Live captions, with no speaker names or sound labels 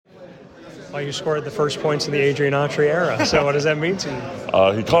Well, you scored the first points in the Autry era. So what does that mean to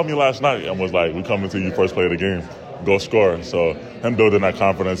you? He called me last night and was like, "We coming to you first play of the game. Go score." So him building that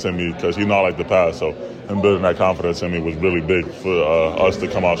confidence in me, because I like to pass. So him building that confidence in me was really big for us to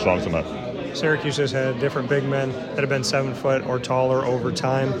come out strong tonight. Syracuse has had different big men that have been 7 foot or taller over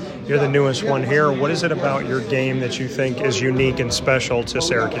time. You're the newest one here. What is it about your game that you think is unique and special to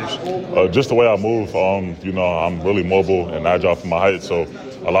Syracuse? Just the way I move. I'm really mobile and agile for my height. So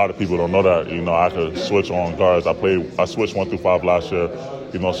a lot of people don't know that. I could switch on guards. I switched 1 through 5 last year.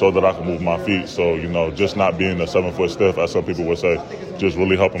 So that I can move my feet. So just not being a 7 foot stiff, as some people would say, just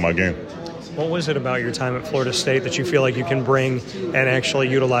really helping my game. What was it about your time at Florida State that you feel like you can bring and actually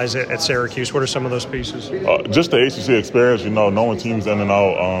utilize it at Syracuse? What are some of those pieces? Just the ACC experience, knowing teams in and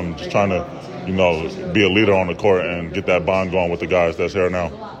out, just trying to, be a leader on the court and get that bond going with the guys that's here now.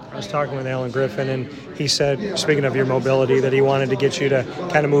 I was talking with Alan Griffin, and he said, speaking of your mobility, that he wanted to get you to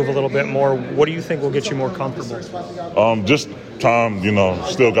kind of move a little bit more. What do you think will get you more comfortable? Just time,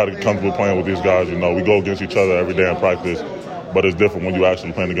 still got to get comfortable playing with these guys. We go against each other every day in practice. But it's different when you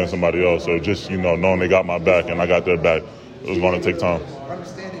actually playing against somebody else. So just, knowing they got my back and I got their back, it was going to take time.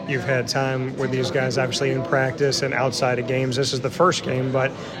 You've had time with these guys, obviously, in practice and outside of games. This is the first game,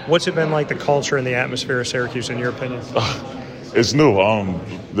 but what's it been like, the culture and the atmosphere of Syracuse, in your opinion? It's new.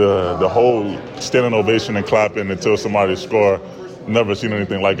 The whole standing ovation and clapping until somebody score, never seen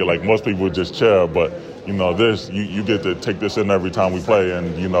anything like it. Like, most people would just cheer, but, this, you get to take this in every time we play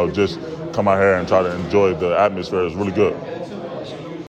and, just come out here and try to enjoy the atmosphere. It's really good.